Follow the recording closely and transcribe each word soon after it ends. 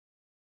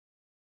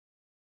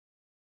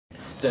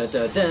Hello,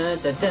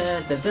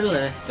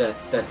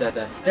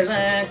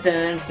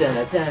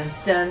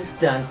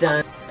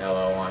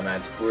 I'm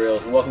Adz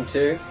Grills, and welcome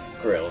to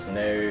Grills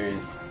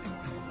News.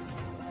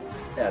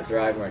 Yeah, that's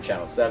right, we're on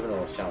channel 7,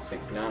 or it's channel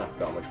 69, I've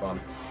forgotten which one.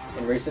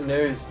 In recent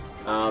news,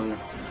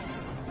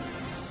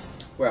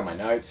 where are my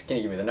notes? Can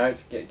you give me the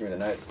notes? Give me the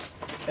notes.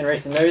 In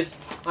recent news,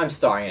 I'm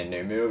starring in a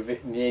new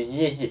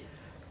movie.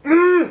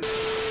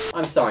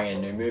 I'm starring in a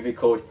new movie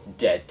called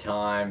Dead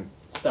Time,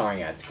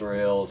 starring Adz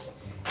Grills.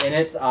 In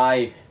it,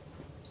 I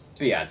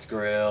be Adz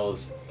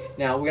Grills.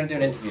 Now, we're going to do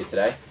an interview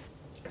today.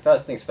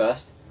 First things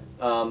first,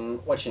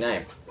 what's your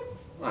name?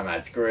 I'm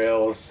Adz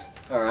Grills.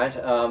 Alright,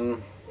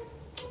 so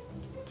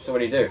what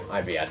do you do?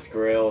 I be Adz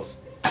Grills.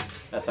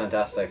 That's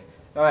fantastic.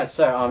 Alright,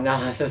 so now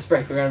after this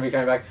break, we're going to be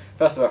coming back.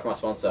 First of all, from our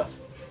sponsor.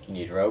 You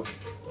need rope?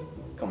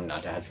 Come on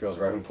down to Adz Grills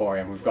Rope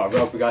Emporium. We've got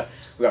rope, we got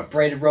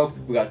braided rope,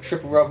 we got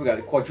triple rope, we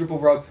got quadruple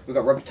rope, we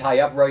got rope to tie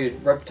you up,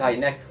 rope to tie your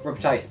neck, rope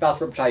to tie your spouse,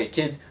 rope to tie your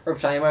kids, rope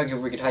to tie your mother,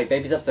 we can tie your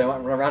babies up so they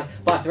won't run around.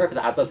 Buy some rope at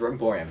the Adz Rope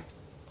Emporium.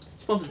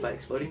 Sponsored by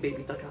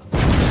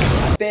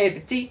ExplodingBaby.com. Baby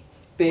tea,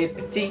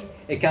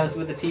 it comes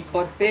with a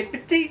teapot,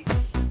 baby tea.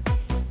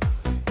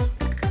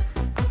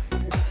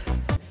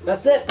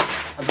 That's it.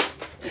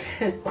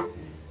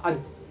 I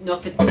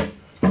knocked the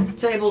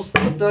tables,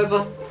 flipped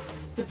over,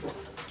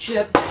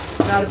 chip,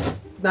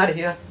 out of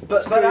here.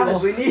 But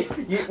Adz, we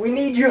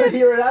need you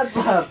here at Adz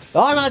Labs.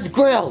 I'm Adz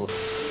Grills.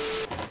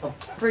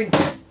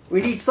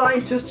 We need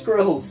scientist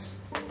grills.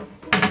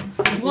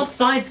 You want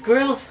science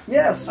grills?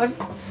 Yes.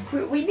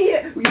 We need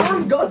it.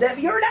 You're goddamn.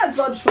 You're at Adz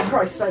Labs for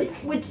Christ's sake.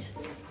 I'm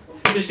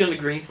just gonna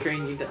green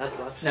screen you to Adz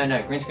Labs.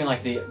 No, green screen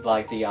like the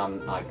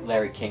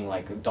Larry King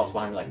dots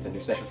behind me, like it's a new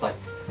special. It's like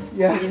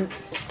yeah.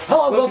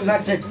 Hello, welcome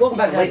back to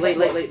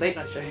late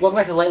night show. Welcome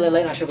back to the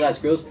late night show with Adz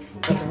Grills.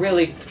 Got some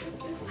really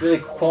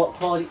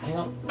quality. Hang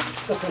on,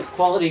 got some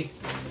quality.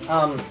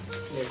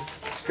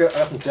 Script. I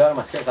got some dirt on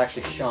my script. It's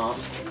actually sharp.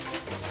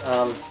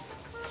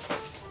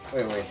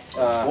 Wait.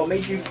 What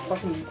made you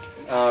fucking?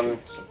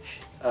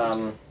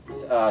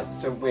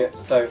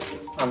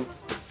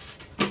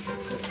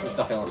 There's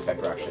nothing on this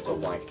paper actually. It's all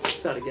blank.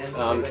 Start again.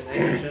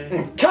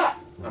 Cut!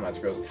 I'm Adz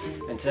Grills,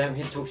 and today I'm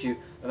here to talk to you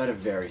about a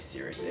very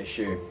serious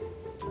issue.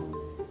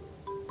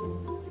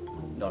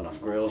 Not enough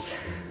grills.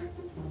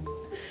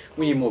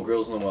 We need more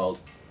grills in the world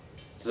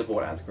to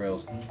support Adz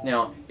Grills.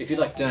 Now, if you'd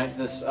like to donate to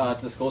this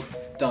cause,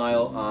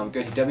 dial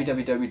go to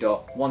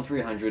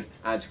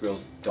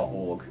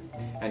www.1300adzgrills.org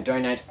and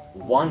donate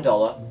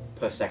 $1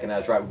 per second.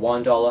 That's right,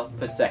 $1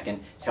 per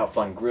second to help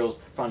fund grills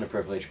for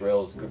underprivileged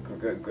grills,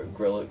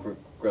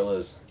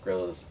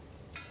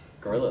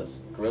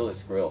 gorillas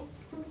grill.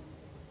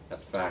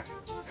 That's a fact.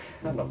 I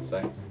don't know what to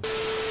say.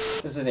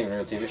 This isn't even a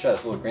real TV show.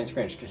 It's a little green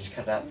screen. Just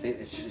cut it out. See,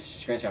 it's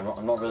just green screen.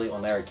 I'm not really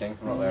on Larry King.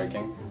 I'm not Larry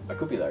King. I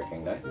could be Larry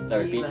King though.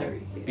 Larry B.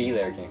 King. B.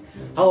 Larry King.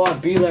 Hello, I'm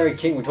B. Larry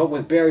King. We're talking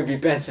with Barry B.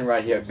 Benson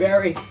right here.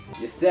 Barry,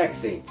 you're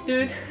sexy,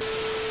 dude.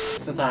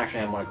 Since I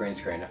actually am on a green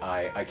screen,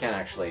 I can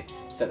actually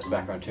set this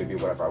background to be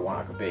whatever I want.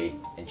 I could be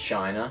in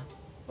China.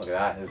 Look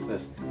at that.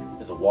 There's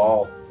a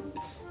wall.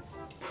 It's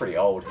pretty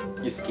old.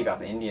 Used to keep out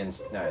the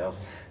Indians. No, that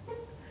was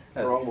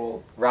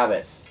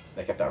rabbits.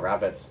 They kept out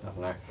rabbits. I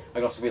don't know. I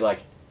could also be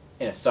like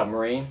in a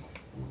submarine.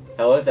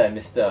 Hello there,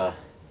 Mr.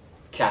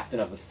 Captain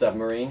of the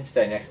submarine.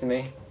 Stay next to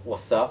me.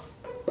 What's up?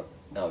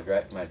 That was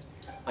great.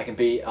 I can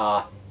be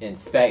in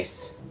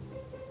space.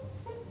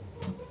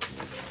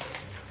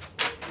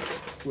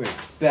 We're in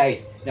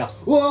space. Now,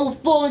 whoa, we're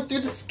falling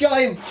through the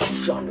sky and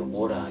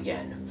underwater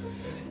again.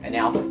 And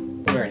now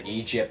we're in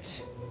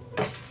Egypt.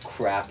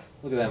 Crap.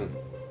 Look at them.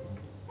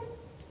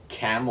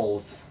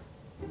 Camels.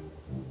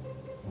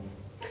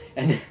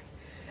 And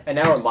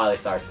now we're at Miley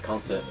Cyrus'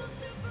 concert.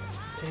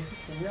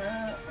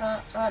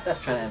 That's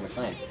trying to end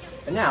McLean.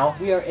 And now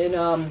we are in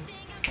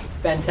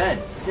Ben 10.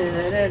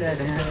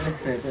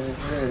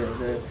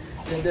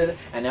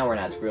 And now we're in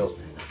Adz Grills.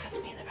 Look, that's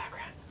me in the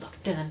background.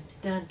 Look, dun.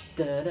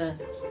 So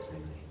sexy.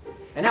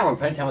 And now we're in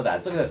Pen 10 with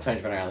Adz. Look at this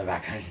pen running around in the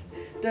background.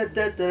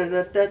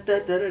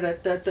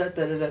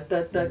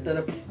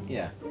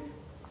 Yeah.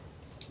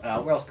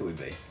 Where else could we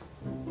be?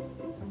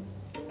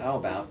 How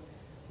about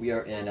we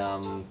are in I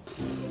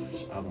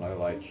don't know,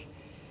 like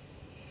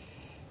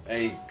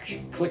a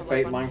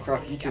clickbait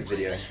Minecraft YouTube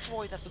video.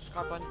 Destroy that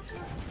subscribe button.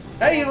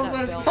 Hey,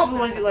 top of the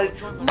ones you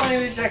like. My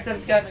name is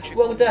Jack7Sky.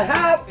 Welcome to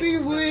Happy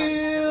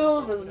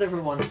Wheels. That's a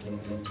different one.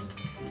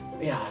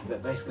 Yeah,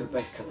 but basically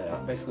cut that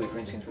out. Basically,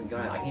 green screen's been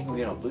going. I can even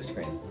be on a blue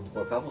screen,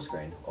 or a purple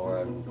screen,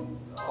 or an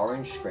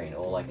orange screen,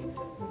 or like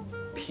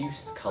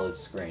puce-colored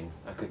screen.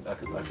 I could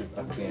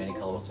be in any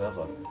color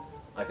whatsoever.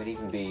 I could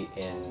even be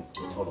in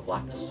total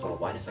blackness, total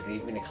whiteness. I could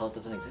even be in a color that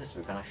doesn't exist.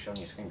 We can't actually show on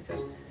your screen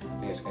because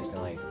video screen's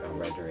gonna like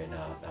render in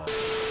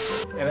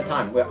Emma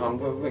Time.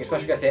 We're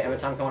special guest here. Emma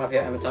Time coming up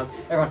here. Emma Time.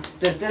 Everyone.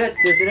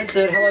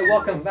 Hello,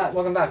 welcome back.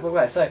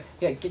 So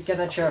yeah, get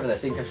that chair over there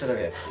so you can come sit over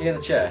here. You get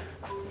the chair.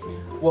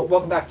 Well,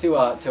 welcome back to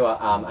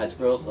Adz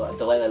Grills,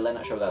 the late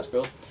night show with Adz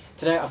Grills.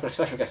 Today I've got a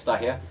special guest star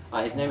here.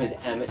 His name is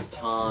Emma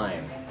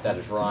Time. That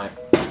is right.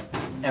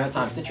 Emma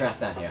Time, sit your ass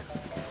down here.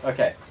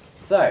 Okay.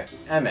 So,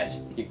 Emmett,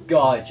 you're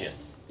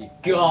gorgeous. You're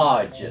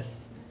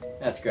gorgeous.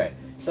 That's great.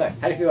 So,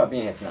 how do you feel about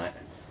being here tonight?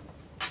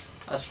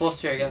 I was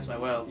forced here against my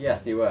will.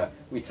 Yes, you were.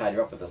 We tied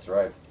you up with this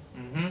rope.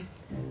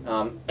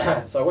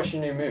 So I watched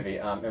your new movie,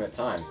 Emmett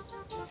Time.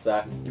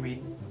 Sucked. You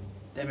mean,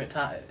 damn it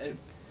time.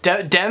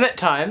 Damn it,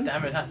 time.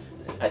 Damn it time.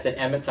 I said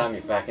Emmett Time,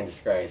 you fucking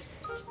disgrace.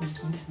 This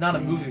is not a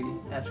movie,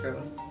 Adz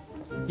Grills.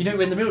 You know,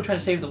 we're in the middle of trying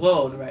to save the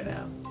world right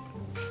now.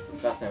 It's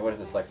fascinating. What is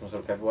this, like some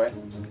sort of paperweight?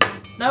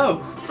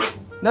 No!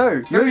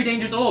 No, Very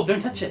dangerous orb,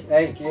 don't touch it.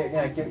 Hey,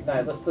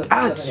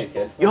 listen here,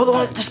 kid. you're the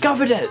one that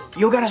discovered it.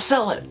 You're gonna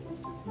sell it.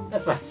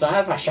 That's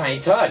my shiny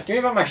turd. Give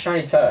me back my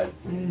shiny turd.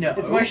 No.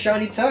 It's my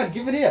shiny turd.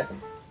 Give it here.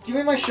 Give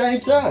me my shiny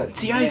turd.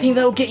 It's the only thing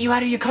that'll get you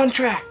out of your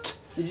contract.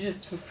 Did you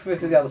just flick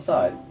to the other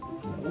side?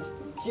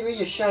 Give me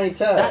your shiny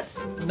turd. That's...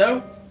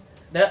 No.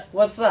 No.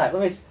 What's that?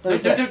 Let me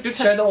Don't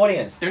show the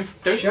audience. Don't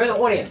Show the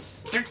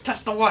audience. Don't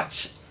touch the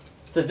watch.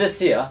 So this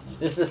here,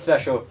 this is a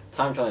special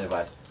time traveling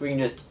device. We can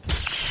just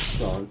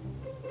go on.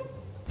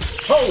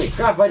 Holy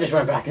crap! I just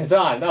went back in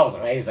time. That was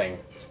amazing.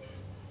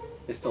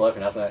 It's still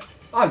open, hasn't it?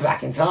 I'm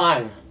back in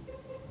time.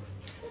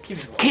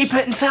 Keep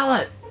it and sell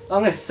it.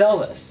 I'm gonna sell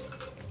this.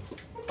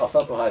 I'll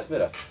sell it to the highest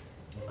bidder.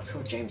 I'm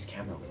sure James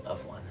Cameron would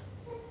love one.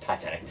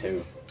 Titanic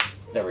 2,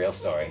 the real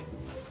story.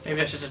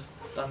 Maybe I should just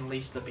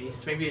unleash the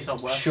beast. Maybe it's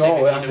not worth Sure,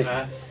 saving we'll the unleash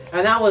universe.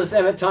 And that was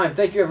Emmett Time.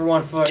 Thank you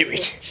everyone for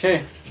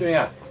tuning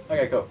out.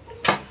 Okay, cool.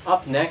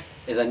 Up next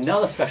is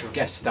another special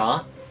guest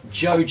star,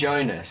 Joe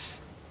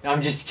Jonas.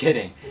 I'm just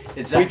kidding.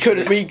 It's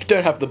actually, We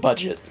don't have the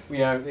budget. we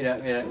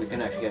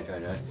couldn't actually get Joe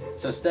Jonas.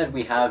 So instead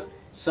we have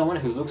someone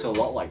who looks a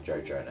lot like Joe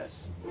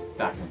Jonas.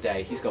 Back in the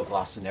day, he's got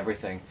glasses and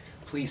everything.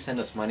 Please send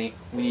us money.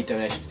 We need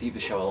donations to keep the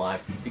show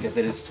alive because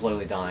it is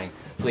slowly dying.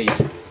 Please,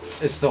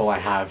 this is all I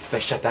have. They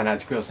shut down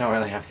Adz Grills. Now I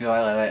really have to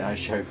late night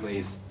show,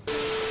 please.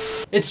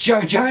 It's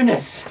Joe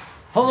Jonas.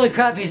 Holy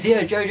crap, he's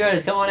here. Joe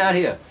Jonas, come on out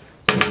here.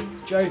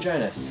 Joe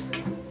Jonas.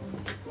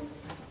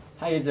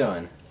 How you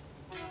doing?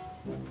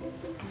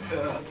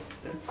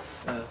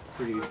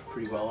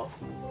 Pretty well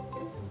off.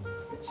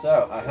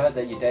 So, I heard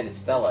that you dated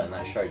Stella in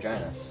that show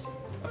Jonas.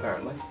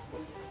 Apparently.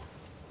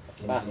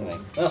 That's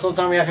fascinating. That's all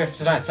the time we have here for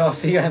tonight, so I'll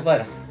see you guys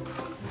later.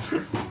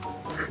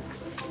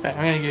 Right,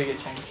 I'm gonna go get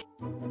changed.